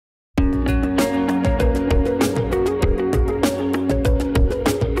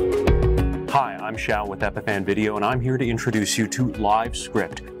Shao with Epiphan Video, and I'm here to introduce you to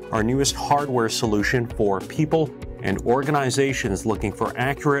LiveScrypt, our newest hardware solution for people and organizations looking for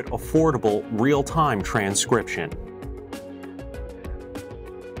accurate, affordable, real-time transcription.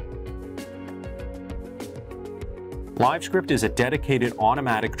 LiveScrypt is a dedicated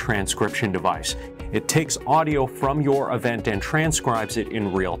automatic transcription device. It takes audio from your event and transcribes it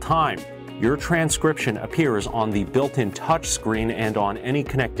in real time. Your transcription appears on the built-in touch screen and on any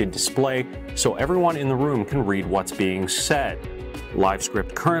connected display, so everyone in the room can read what's being said.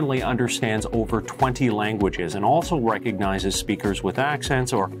 LiveScrypt currently understands over 20 languages and also recognizes speakers with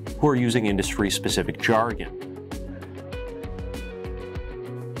accents or who are using industry-specific jargon.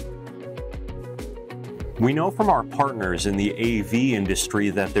 We know from our partners in the AV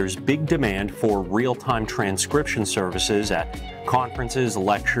industry that there's big demand for real-time transcription services at conferences,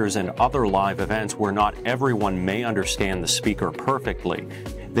 lectures, and other live events where not everyone may understand the speaker perfectly.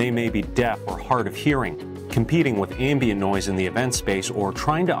 They may be deaf or hard of hearing, competing with ambient noise in the event space, or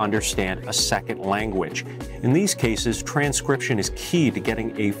trying to understand a second language. In these cases, transcription is key to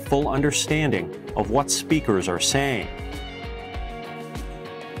getting a full understanding of what speakers are saying.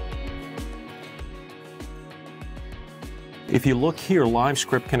 If you look here,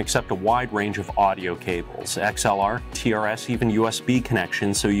 LiveScrypt can accept a wide range of audio cables, XLR, TRS, even USB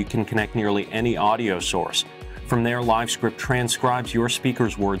connections, so you can connect nearly any audio source. From there, LiveScrypt transcribes your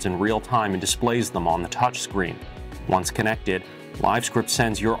speaker's words in real time and displays them on the touch screen. Once connected, LiveScrypt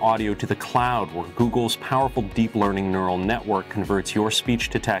sends your audio to the cloud, where Google's powerful deep learning neural network converts your speech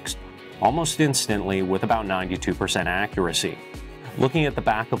to text almost instantly with about 92% accuracy. Looking at the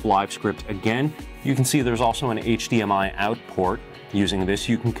back of LiveScrypt again, you can see there's also an HDMI out port. Using this,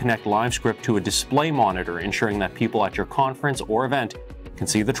 you can connect LiveScrypt to a display monitor, ensuring that people at your conference or event can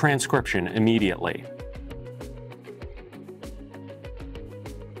see the transcription immediately.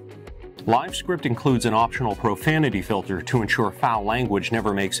 LiveScrypt includes an optional profanity filter to ensure foul language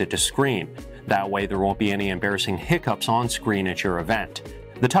never makes it to screen. That way, there won't be any embarrassing hiccups on screen at your event.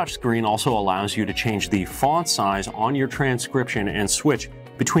 The touchscreen also allows you to change the font size on your transcription and switch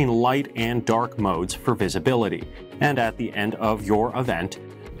between light and dark modes for visibility. And at the end of your event,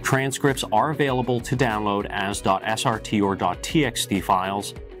 transcripts are available to download as .srt or .txt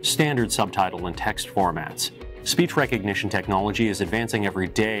files, standard subtitle and text formats. Speech recognition technology is advancing every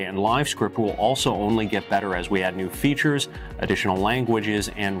day, and LiveScrypt will also only get better as we add new features. Additional languages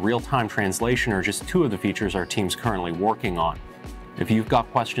and real-time translation are just two of the features our team's currently working on. If you've got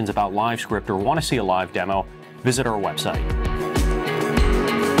questions about LiveScrypt or want to see a live demo, visit our website.